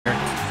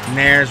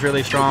Nair's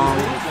really strong.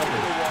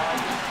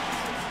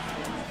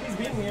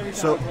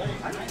 So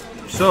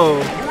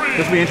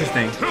this will be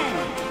interesting.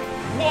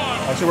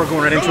 Actually, we're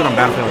going right into it on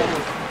Battlefield.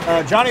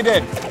 Johnny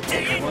did.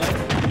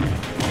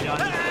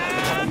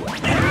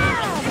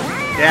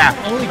 Yeah.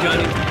 Only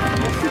Johnny.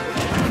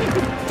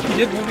 He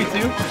did 1v2.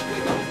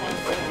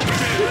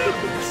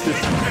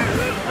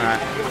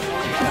 Alright.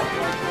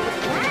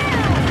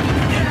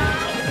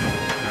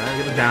 Alright,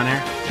 get it down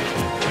there.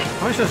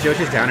 How much does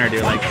Yoshi's down there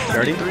do? Like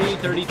 30? 33,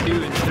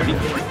 32, and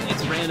 34.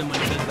 It's random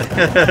when it does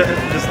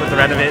that. Just with the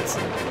random hits.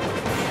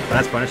 But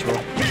that's punishable.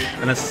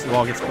 And this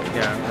wall gets...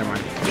 Yeah, never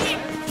mind.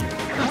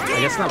 I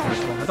guess it's not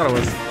punishable. I thought it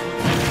was.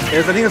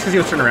 I think it's because he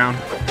was turned around.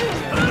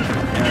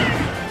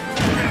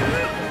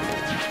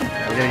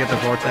 We're gonna get the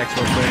vortex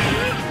real quick.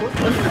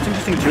 What's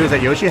interesting too is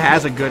that Yoshi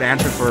has a good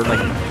answer for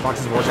like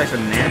Fox's vortex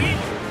and Nair.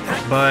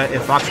 But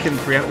if Fox can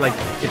preempt, like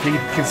if he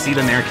can see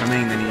the Nair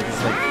coming, then he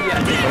just like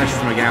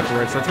punishes him again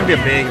afterwards. So it's gonna be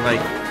a big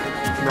like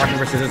rocking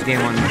versus scissors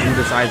game on who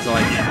decides to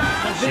like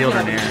shield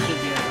or Nair.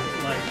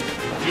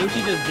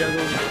 Yoshi just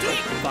juggles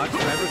Fox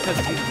forever because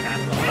he's a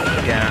fast ball.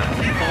 Yeah.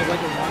 Falls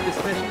like a rock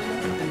especially,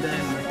 and then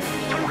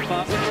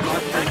Fox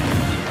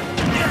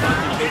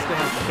basically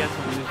has to guess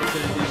what he's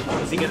gonna do.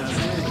 Is he gonna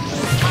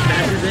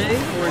smash his A,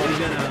 or is he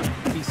gonna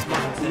be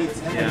smart?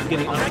 Yeah. He's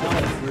getting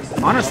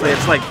unstoppable. Honestly,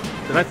 it's like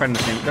they're like fighting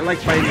the same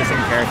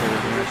character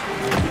pretty much.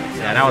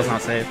 Yeah, that was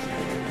not safe.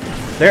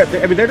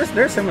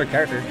 They're similar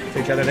characters to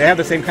each other. They have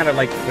the same kind of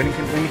like winning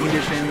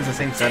conditions, the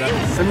same setup,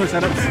 similar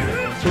setups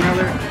to one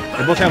another.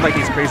 They both have like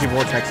these crazy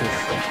vortexes,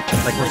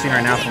 like we're seeing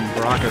right now from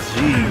Barakas.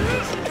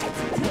 Jesus.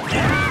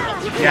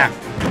 Yeah.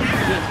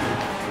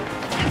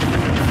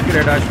 Good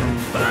air dodge from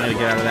trying to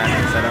get out of that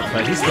setup,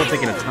 but he's still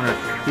taking a ton of.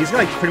 He's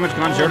like pretty much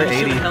gone 0 to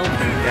 80.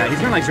 Yeah,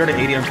 he's gone like 0 to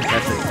 80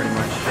 uncontested pretty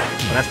much.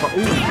 But that's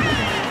ooh.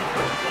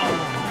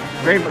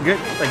 Very good,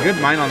 like good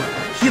mind on.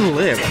 He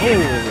lived.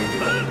 Holy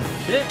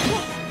shit.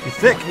 He's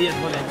thick. He has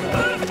 1 egg.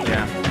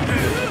 Yeah.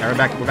 We're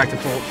back to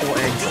full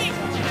eggs.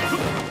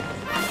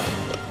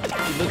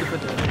 He's looking for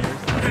the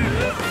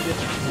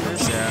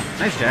yeah.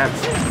 Nice jabs.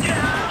 I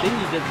think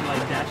he did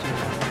like dashing.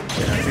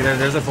 Yeah, see,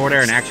 there's a forward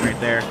air in action right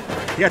there.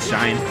 He got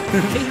shine. I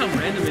hate how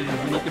random it is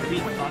when you can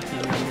beat Foxy.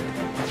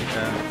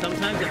 Yeah.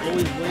 Sometimes it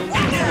always wins.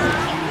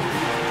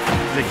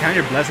 They count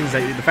your blessings.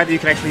 That the fact that you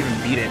can actually even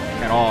beat it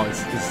at all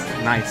is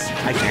nice.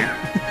 I can't. I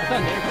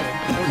thought Nair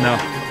could. No.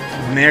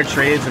 Nair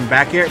trades and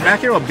back air.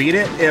 Back air will beat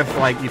it if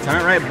like you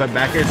time it right, but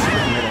back air is super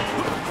in the middle.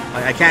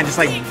 Like, I can't just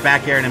like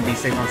back air and then be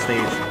safe on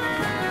stage.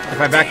 If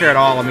I back air at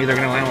all, I'm either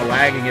gonna land with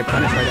lag and get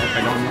punished right if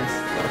I don't miss,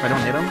 if I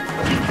don't hit him,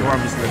 or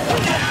I'm just gonna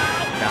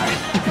die.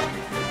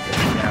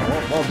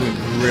 Yeah, Wall doing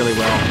really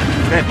well.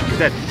 He's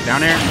dead.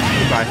 Down air.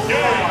 Goodbye.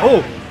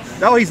 Oh,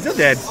 no, he's still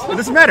dead. It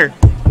doesn't matter.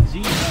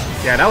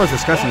 Yeah, that was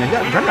disgusting. He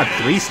got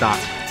 3 stock.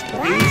 It's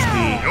crazy.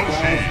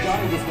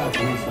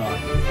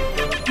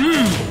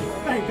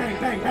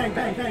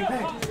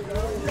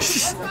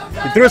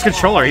 He threw his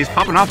controller. He's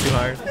popping off too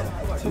hard.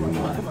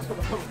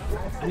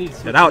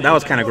 Yeah, that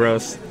was kind of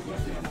gross.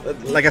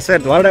 Like I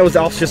said, a lot of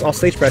that was just off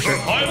stage pressure.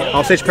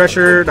 Off stage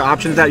pressure, the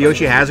options that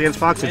Yoshi has against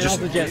Fox,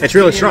 it's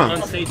really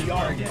strong.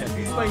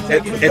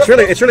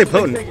 It's really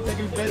potent.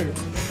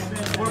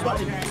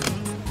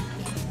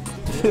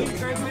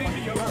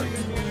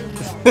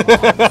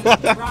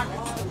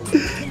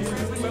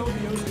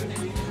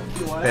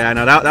 Yeah,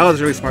 no, that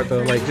was really smart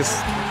though. Like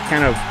just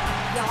kind of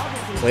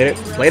played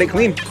it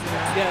clean.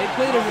 Yeah, he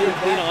played it really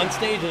clean on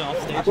stage and off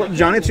stage. Well,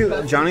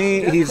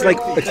 Johnny, he's like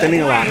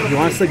extending a lot. He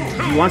wants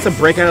to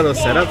break out of those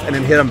setups and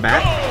then hit them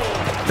back.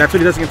 That's what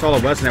he does against all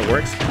of us, and it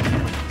works.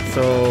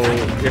 So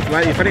if you're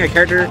fighting a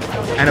character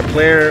and a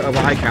player of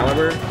a high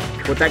caliber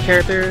with that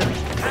character,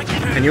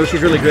 and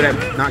Yoshi's really good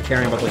at not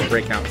caring about those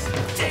breakouts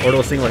or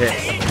those single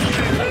hits.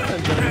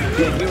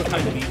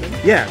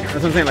 Yeah, that's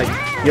what I'm saying. Like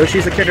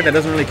Yoshi's a character that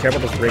doesn't really care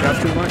about those breakouts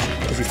too much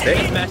because he's thick.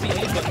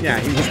 Yeah,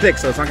 he's thick,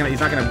 so he's not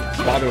gonna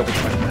bother with it.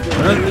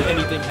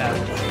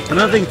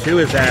 Another thing too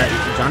is that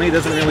Johnny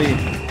doesn't really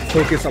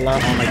focus a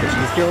lot on like the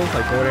cheese skills,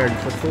 like forward air and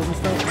flip skills and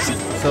stuff.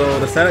 So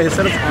his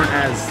setups aren't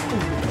as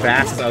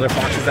vast as other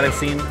Foxes that I've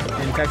seen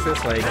in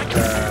Texas, like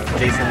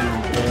Jason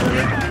or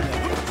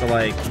whatever. So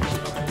like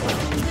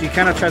he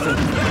kind of tries to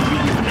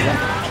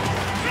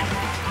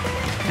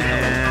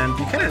and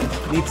you kind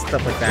of need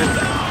stuff like that.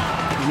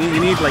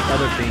 You need like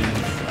other things.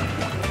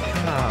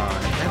 God,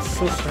 that's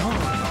so strong.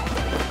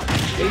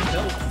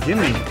 Give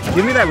me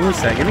that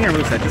moveset. Give me your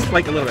moveset. Just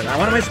like a little bit. I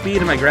want my speed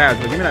and my grabs,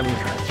 but give me that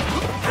moveset.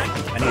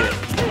 I need it.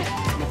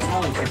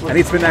 I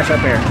need spin dash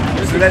up air.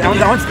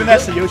 I want spin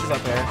dash to Yoshi's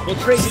up there. We'll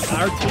trade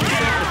our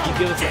toolset if you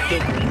give us a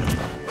kill.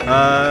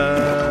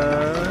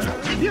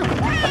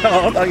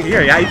 Yeah.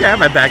 Here, yeah, you can have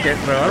my back hit,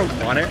 bro. I don't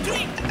want it.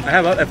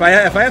 If I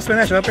have spin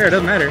dash up air, it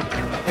doesn't matter.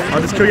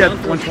 I'll just kill you at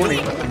 120.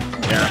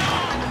 Yeah.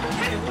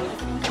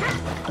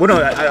 Well, no,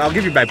 I'll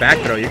give you my back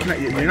throw.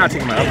 You're not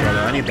taking my up throw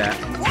though. I need that.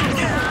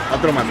 I'll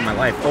throw my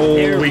life.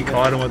 Oh, we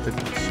caught him with the.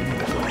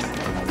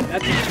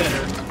 That's a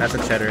cheddar. That's a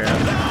cheddar.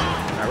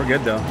 Yeah. Alright, we're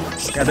good though.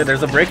 Yeah,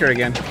 there's a breaker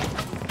again.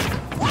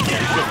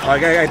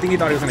 I think he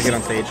thought he was gonna get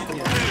on stage.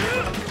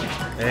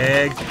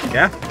 Egg.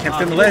 Yeah, can't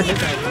stand the ledge. I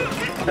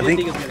think,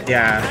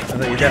 yeah,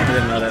 you definitely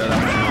didn't know that much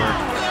more.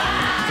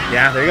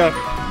 Yeah, there you go.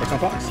 Works on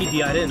Fox. He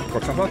DI'd in.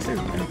 Works on Fox too.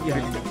 Yeah.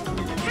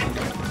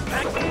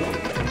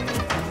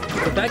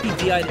 The fact he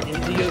DI'd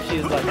into Yoshi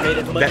is like made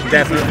it much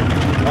definitely.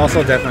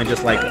 Also, definitely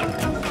just like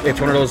it's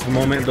one of those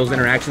moments, those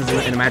interactions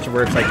in a match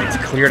where it's like it's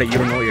clear that you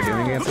don't know what you're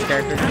doing against this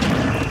character.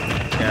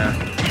 Yeah.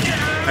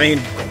 I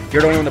mean,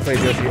 you're the only one that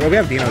plays Yoshi. Well, we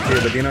have Dino too,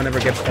 but Dino never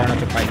gets far enough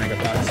to fight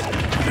Megafox.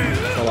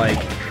 So like.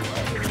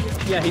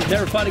 Yeah, he's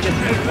never fought against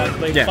Megafox,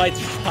 but he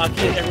fights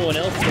Hockey and everyone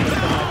else to come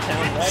out of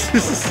town, right?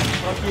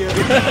 Fuck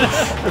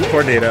you.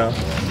 Poor Dino.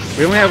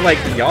 We only have like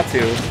y'all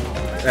two.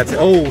 That's it.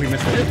 Oh, he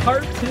missed it. His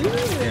heart too.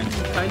 Yeah.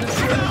 Kind of.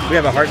 We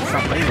have a heart that's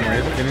not playing anymore,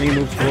 is it? Didn't he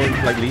move forward,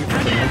 like leave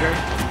from the military?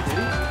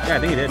 Yeah, I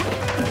think he did.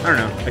 I don't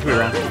know. I could be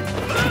wrong.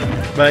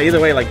 But either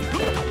way, like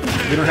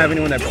we don't have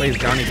anyone that plays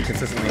Johnny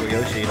consistently with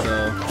Yoshi,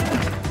 so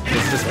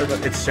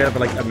it's straight up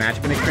like a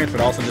matchmaking experience,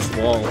 but also just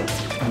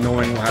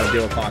knowing how to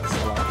deal with Fox a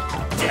lot.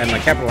 And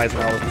like capitalizing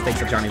on all the mistakes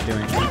that Johnny's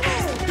doing.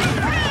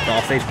 The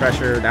off-stage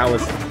pressure, that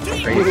was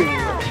crazy.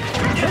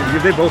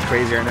 They're both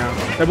crazy right now.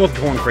 They're both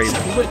going crazy.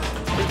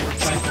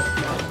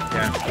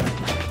 Yeah.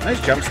 Nice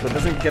jumps, but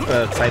doesn't get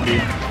the side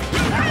B.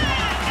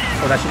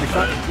 Oh, that should be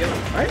fun.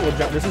 Alright, well,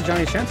 this is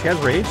Johnny's chance. He has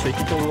rage, so he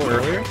can go a little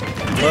earlier.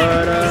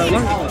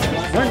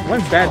 But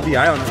one bad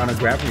DI on a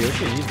grab from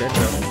Yoshi, and he's dead,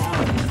 though.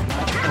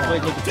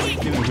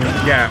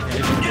 Yeah.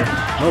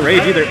 No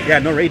rage either. Yeah,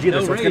 no rage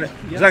either. So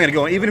he's not gonna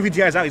go. Even if he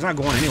DIs out, he's not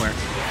going anywhere.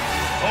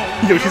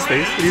 Yoshi's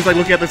face. And he's like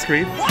looking at the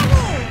screen.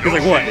 He's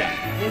like, what?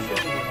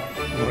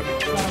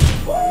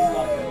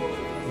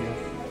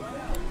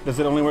 Does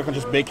it only work on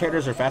just big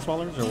characters or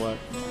fastballers or what?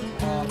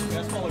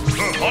 Fastballers,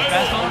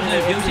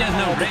 if Yoshi has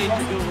no rage,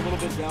 it goes a little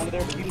bit down to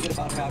there, but you can get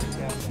about half.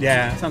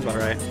 Yeah, that sounds about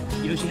right.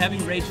 Yoshi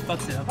having rage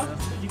fucks it up.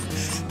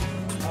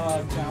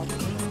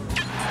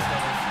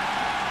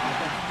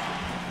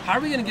 How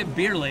are we gonna get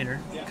beer later?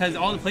 Because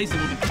all the places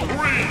will be closed.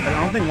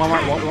 I don't think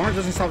Walmart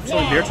doesn't stop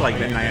selling beer till like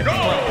midnight.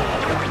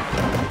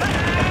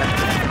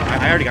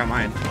 I already got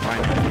mine.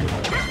 Fine.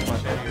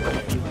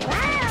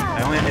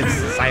 It's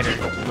cider,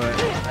 but.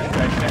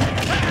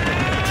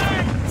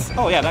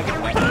 Oh yeah, that could.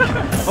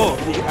 Oh,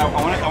 I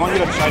want you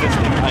to try this.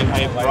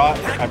 I brought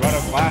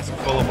a flask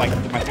full of like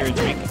my favorite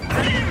drink.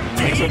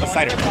 Mix it with the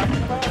cider.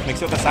 Mix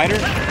it with the cider.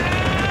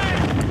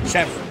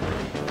 Chef.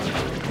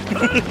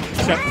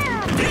 Chef.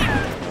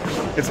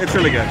 It's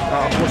really good.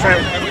 We'll try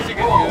it.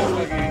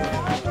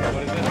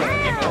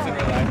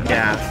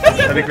 Yeah,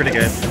 that'd be pretty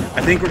good.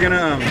 I think we're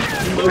gonna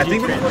go to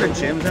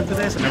gyms after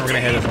this, and then we're gonna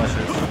head to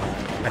Lushes.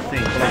 I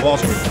think, like Wall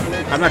Street.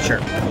 I'm not sure.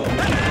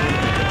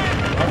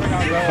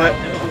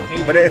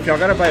 But if y'all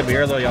gotta buy a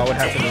beer though, y'all would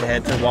have to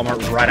head to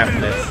Walmart right after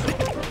this,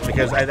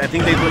 because I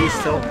think they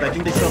still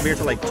beer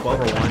till like 12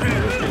 or 1.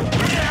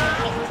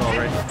 12,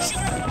 right?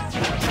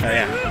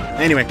 Yeah.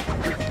 Anyway.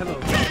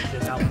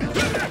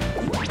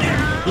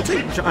 Looks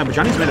like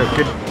Johnny's made a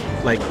good,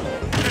 like,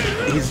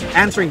 he's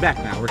answering back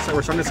now. We're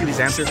starting to see these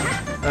answers.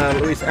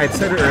 I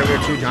said it earlier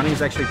too,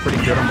 Johnny's actually pretty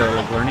good on the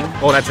learning.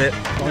 Oh, that's it?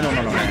 Oh, no.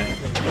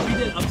 He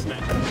did up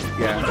smash.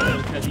 Yeah.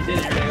 Because he did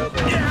it.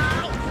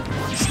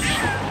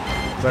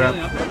 But,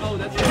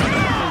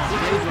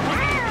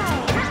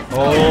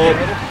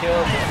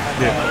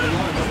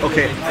 yeah.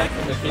 Okay.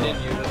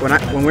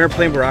 When we were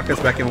playing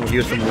Barakas back in when we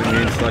used some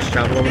Slush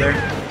travel over there,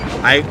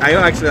 I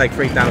actually like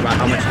freaked out about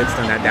how much hits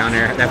on that down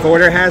air. That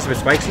forward air has, if it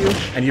spikes you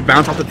and you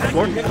bounce off the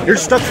floor, you're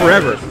stuck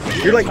forever.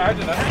 You're like,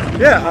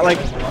 yeah, like,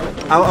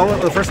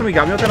 the first time he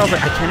got me with that, I was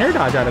like, I can't air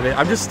dodge out of it.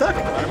 I'm just stuck.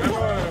 I remember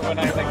when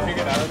I like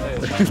figured out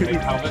that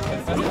like, helmet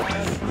instant.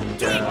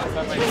 Yeah. Last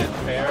time I did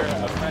fair, I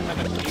was trying to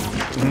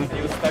cheat.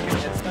 He was stuck in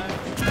instant.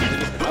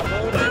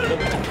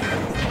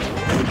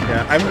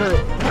 Yeah, I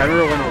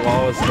remember when the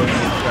wall was still, I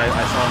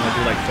saw him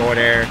do like forward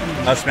air,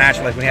 up smash,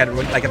 like when he had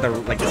like at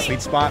the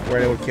sweet spot where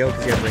they would kill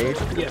because he had rage.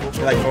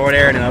 Yeah. Like forward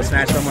air and then up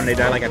smash someone, they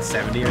die like at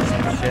 70 or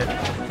some shit.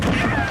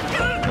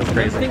 That was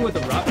crazy. The thing with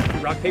the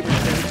rock paper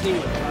scissors thing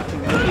with rock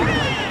and Yoshi,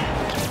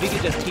 if he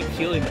could just keep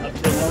shielding up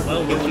to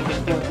well, Yoshi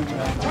can do it.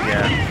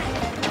 Yeah.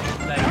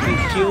 Like he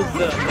shields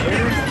the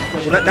layers.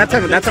 Well, that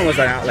time was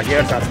like he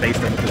had to outspace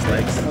them with his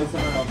legs.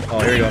 Oh,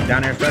 here we go.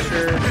 Down air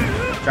pressure.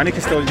 Johnny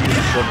can still use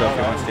his shield though if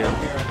he wants to.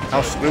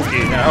 How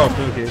spooky. How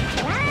spooky.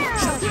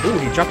 Ooh,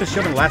 he dropped his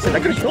shield in the last hit.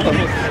 That could have killed him.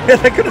 Yeah,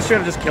 that could have straight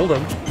up just killed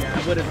him. Yeah,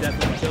 I would have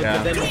definitely killed him,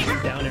 but then he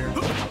was down air.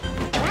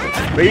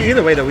 But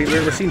either way though,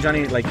 we're seeing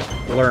Johnny like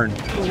learn.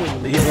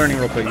 He's learning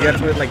real quick.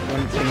 That's what like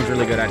one thing he's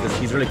really good at. Just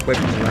he's really quick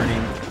with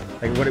learning.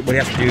 Like what he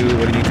has to do,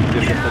 what he needs to do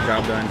to get the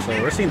job done. So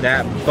we're seeing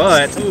that.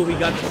 But ooh, he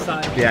got the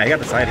side. Yeah, he got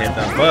the side hit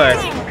though. But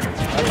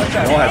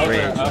no has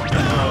rage.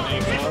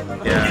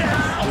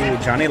 Yeah. Ooh,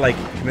 Johnny like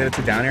committed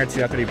to down air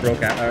too after he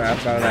broke out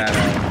of that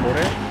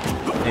quarter.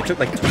 And he took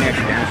like 20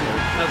 extra damage.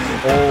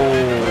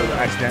 Oh,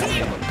 accidentally.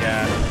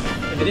 Yeah.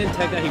 If he didn't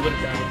tech that, he would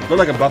have died. Looked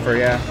like a buffer,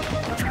 yeah.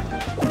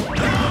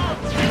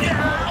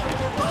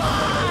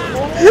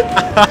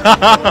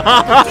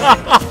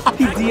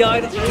 He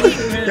DI'd.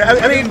 Yeah,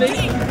 I mean,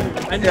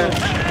 I know.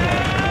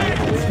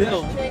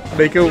 Still.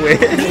 Make a wish.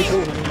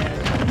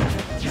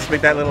 Just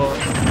make that little.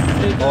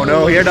 Oh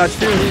no, he air dodged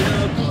too.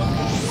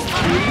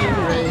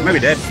 He might be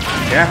dead.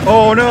 Yeah.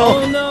 Oh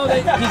no. Oh no,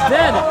 he's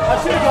dead.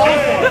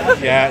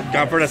 Yeah,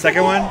 gone for the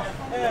second one.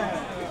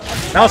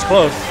 That was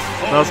close.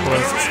 That was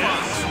close.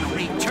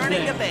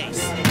 Returning to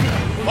base.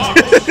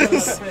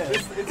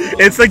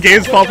 It's the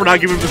game's fault for not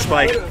giving him the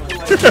spike.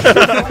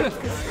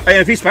 Hey,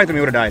 if he spiked him,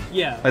 he would have died.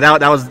 Yeah. Like,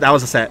 that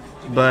was a set.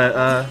 But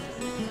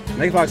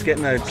Megafox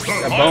getting a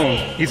bone.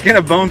 He's getting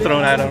a bone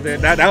thrown at him.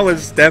 Dude. That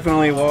was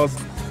definitely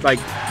like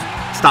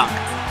stock.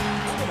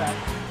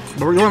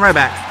 But we're going right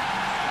back.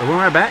 We're going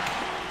right back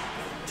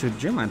to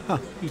Dreamland. Huh.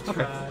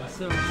 Okay.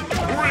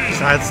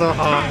 Tried so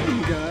hard.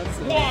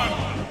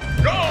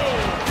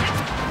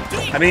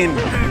 I mean,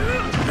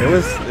 it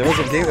was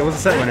a game. It was a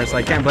set winner, so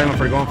I can't blame him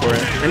for going for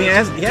it. And he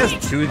has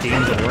 2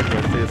 games to work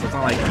with too, so it's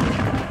not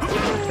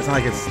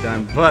like it's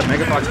done. But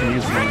Megafox can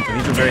use moments, and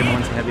he's a very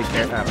momentum-heavy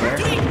player.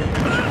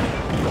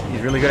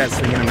 He's really good at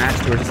swinging a match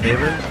towards his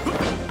favor.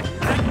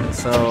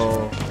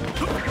 So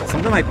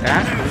something like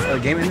that, a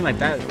game ending like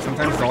that,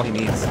 sometimes is all he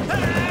needs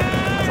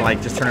to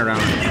like just turn it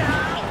around.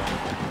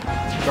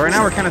 So right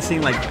now we're kind of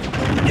seeing like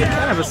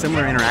kind of a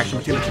similar interaction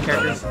between the 2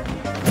 characters.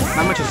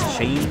 Not much has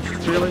changed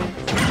really,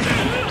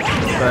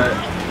 but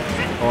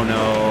oh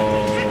no!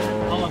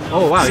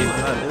 Oh wow, he's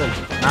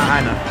not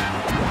high enough.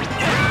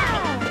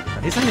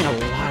 He's sending a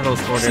lot of those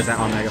forwarders out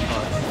on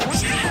Megafox.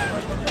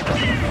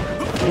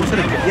 Almost hit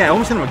him, yeah,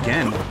 almost hit him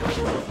again.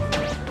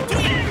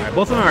 Alright,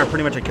 both of them are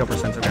pretty much a kill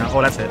percentage now.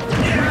 Oh, that's it.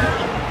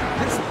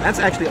 That's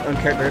actually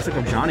uncharacteristic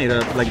of Johnny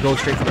to like go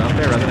straight for the up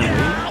there rather than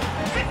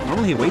wait.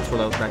 Normally he waits for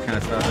that kind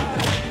of stuff.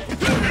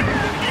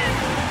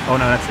 Oh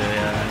no, that's it.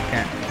 Yeah, you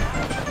can't.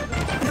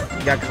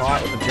 He got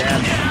caught with the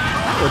jab.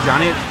 Oh,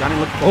 Johnny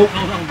looked. Oh,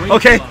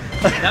 okay.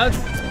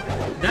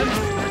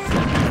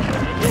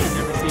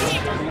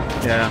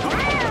 Yeah,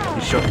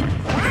 he shook.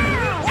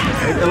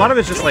 A lot of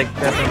it's just like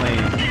definitely.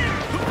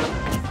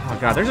 Oh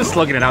god, they're just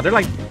slugging it out. They're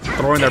like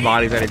throwing their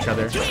bodies at each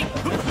other.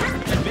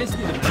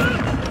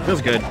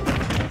 Feels good.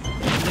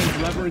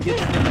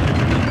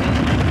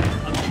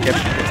 Gets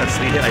that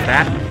sweet hit like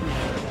that.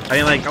 I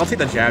mean, like, I'll take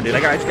the jab, dude. I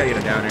just gotta get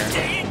it down here.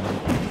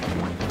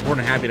 More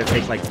than happy to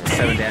take like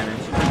 7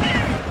 damage.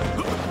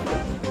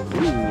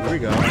 Ooh, here we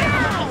go.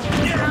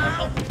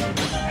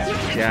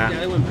 Yeah,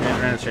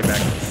 ran it straight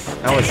back.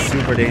 That was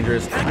super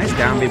dangerous. Nice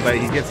down B, but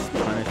he gets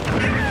punished.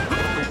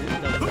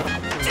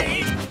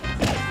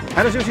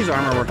 How does Yoshi's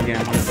armor work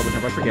again on this double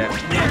jump? I forget.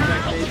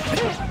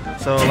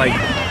 So, like,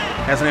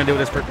 has something to do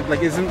with this.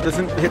 Like,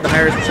 doesn't hit the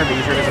higher percent the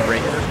easier it is to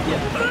break it? Yeah.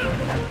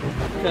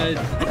 Because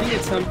I think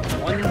it's some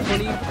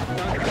 120.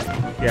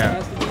 Yeah.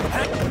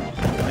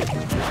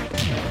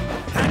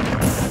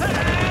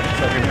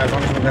 So as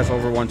long as one has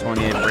over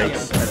 120, it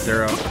breaks at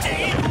 0.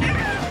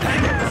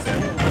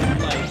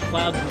 Like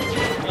Cloud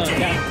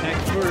Tech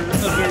were a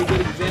very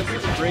good example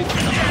of breaks.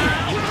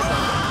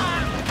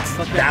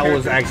 That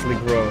was actually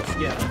gross.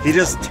 Yeah. He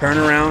just turned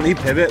around, he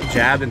pivot,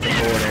 jabbed into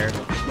forward air.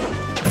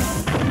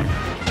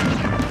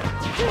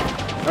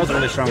 That was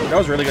really strong. That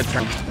was a really good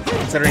turn.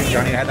 Considering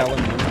Johnny had that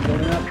one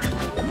building up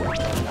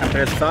after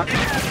his stock.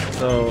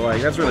 So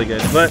like that's really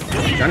good. But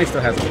Johnny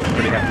still has a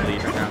pretty hefty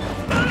lead right now.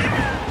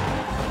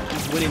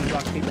 He's winning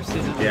rock, paper,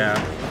 scissors. Yeah.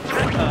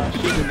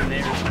 Shooting in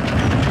there.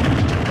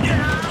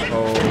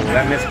 Oh,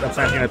 that missed. That's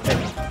not gonna pay.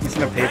 He's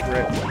gonna pay for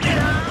it.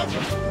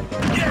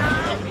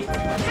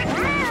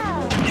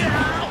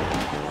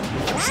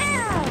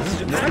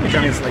 This might be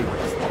Johnny's like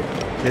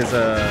his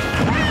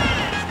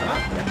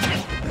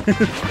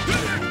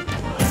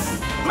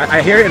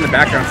I hear it in the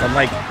background, so I'm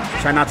like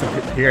trying not to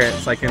hear it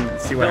so I can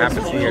see what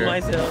happens here.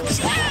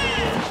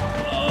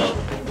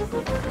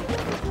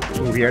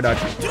 Ooh, the air dodge.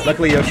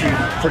 Luckily Yoshi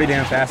pretty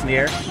damn fast in the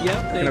air.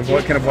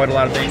 Yep. Can avoid a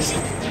lot of things.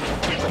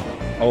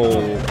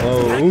 Oh,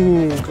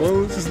 ooh,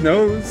 close his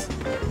nose.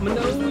 My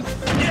nose.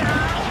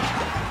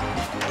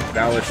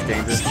 That was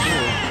dangerous.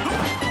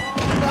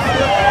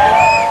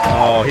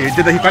 Oh, he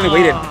did that. He finally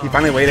waited. He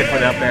finally waited for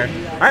the up there.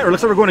 All right, it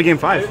looks like we're going to game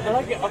 5.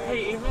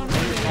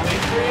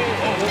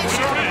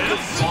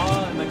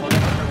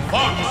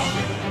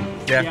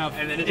 Yeah.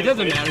 And it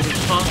doesn't matter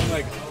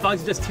because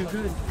Fog's just too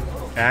good.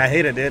 I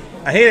hate it, dude.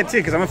 I hate it too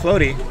because I'm a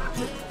floaty.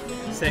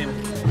 Same.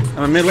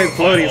 I'm a mid-weight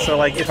floaty, so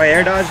like if I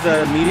air dodge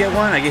the immediate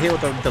one, I get hit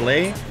with a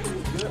delay.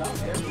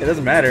 It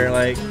doesn't matter.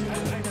 Like,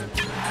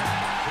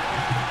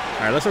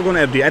 all right, let's go to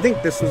FD. I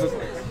think this was.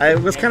 I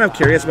was kind of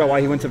curious about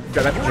why he went to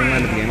that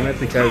Dreamland to begin with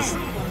because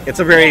it's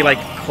a very like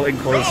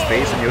enclosed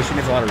space and Yoshi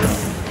needs a lot of room.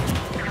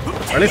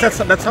 Or at least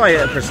that's how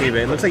I perceive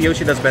it. It looks like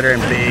Yoshi does better in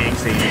big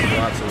stages,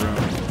 lots of room.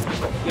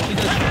 Yoshi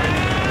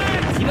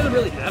does. He doesn't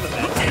really have a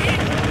bad time.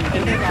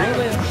 And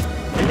Dreamland's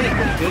pretty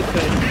good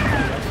because.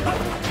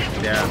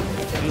 Yeah.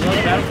 You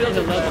love Battlefield,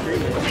 you love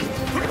Dreamland.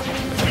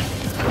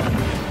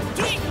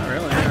 Not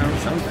really. I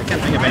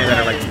can't think of any that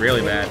are like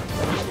really bad.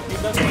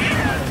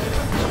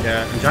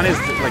 Yeah, and Johnny's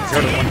like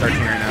 0 to 113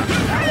 right now.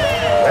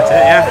 That's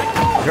it, yeah.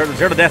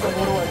 0 to death.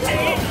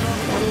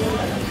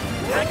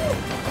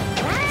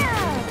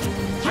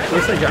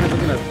 Looks like Johnny's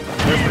looking to 3-0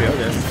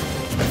 this.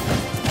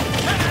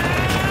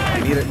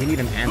 We need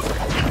an answer.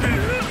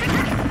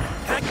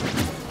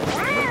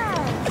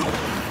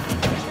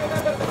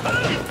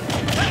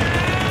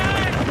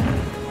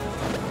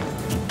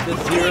 The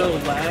 0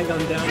 lag on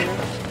down here.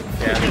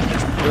 Yeah,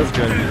 feels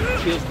good.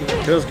 Feels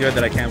good. Feels good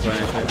that I can't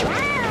punish it.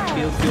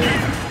 Feels good.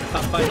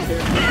 Top 5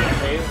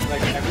 characters.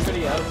 Like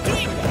everybody else, like,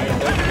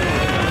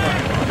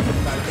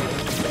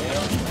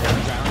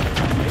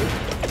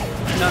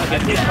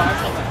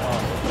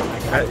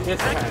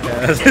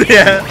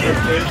 Yeah,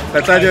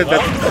 that's how I do it.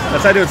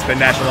 That's how I do it. Spin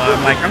dash a lot.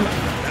 I'm like,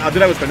 I'll do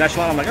that with spin dash a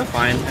lot. I'm like, I'm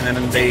fine, and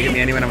then they hit me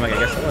anyway. And I'm like, I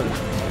guess I was.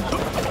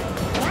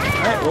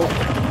 All right,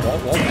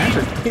 well,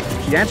 answered.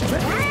 He answered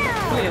that.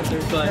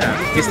 But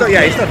Yeah. He's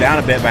still down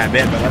a bit by a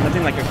bit, but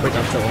nothing like a quick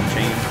up tilt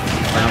chain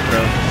down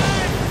throw.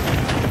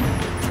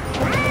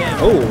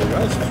 Oh,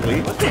 that was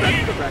sweet.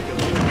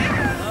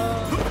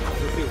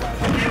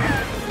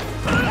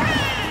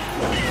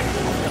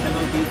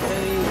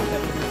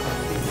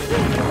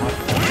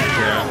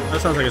 Yeah, that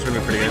sounds like it's gonna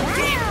be pretty good.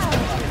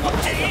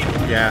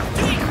 Yeah.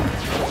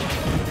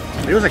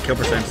 It was a kill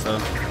percent, so.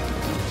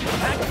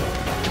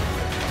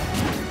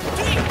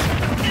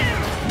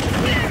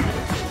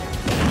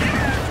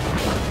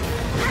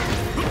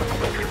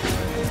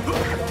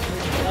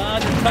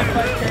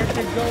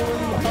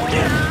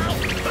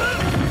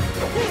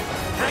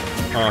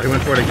 Oh, he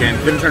went for it again.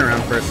 Didn't turn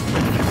around first.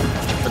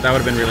 But that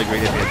would have been really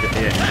great if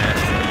he had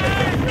mashed.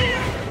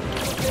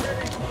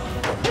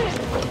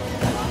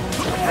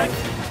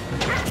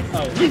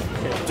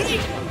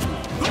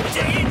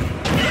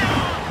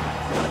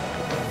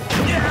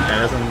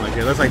 Yeah,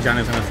 it looks like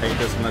Johnny's gonna take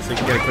this unless he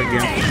can get a quick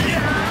game.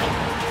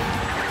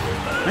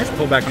 Nice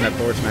pullback from that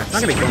forward smash.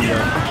 Not gonna kill him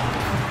though.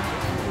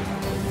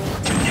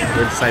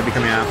 Good side be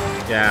coming out.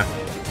 Yeah.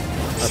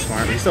 That's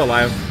smart. He's still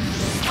alive.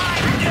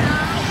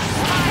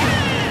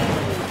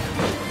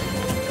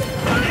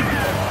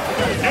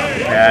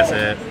 Yeah, that's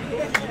it.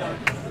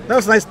 That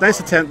was a nice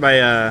attempt by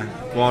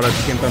Waldo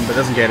to kimp him, but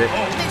doesn't get it.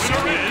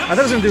 I thought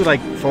he was gonna do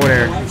like forward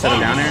air instead of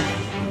down air.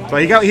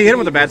 But he hit him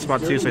with a bad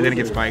spot too, so he didn't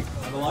get spiked.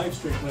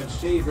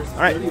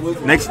 Alright,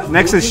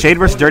 next is Shade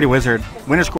versus Dirty Wizard. Winner score.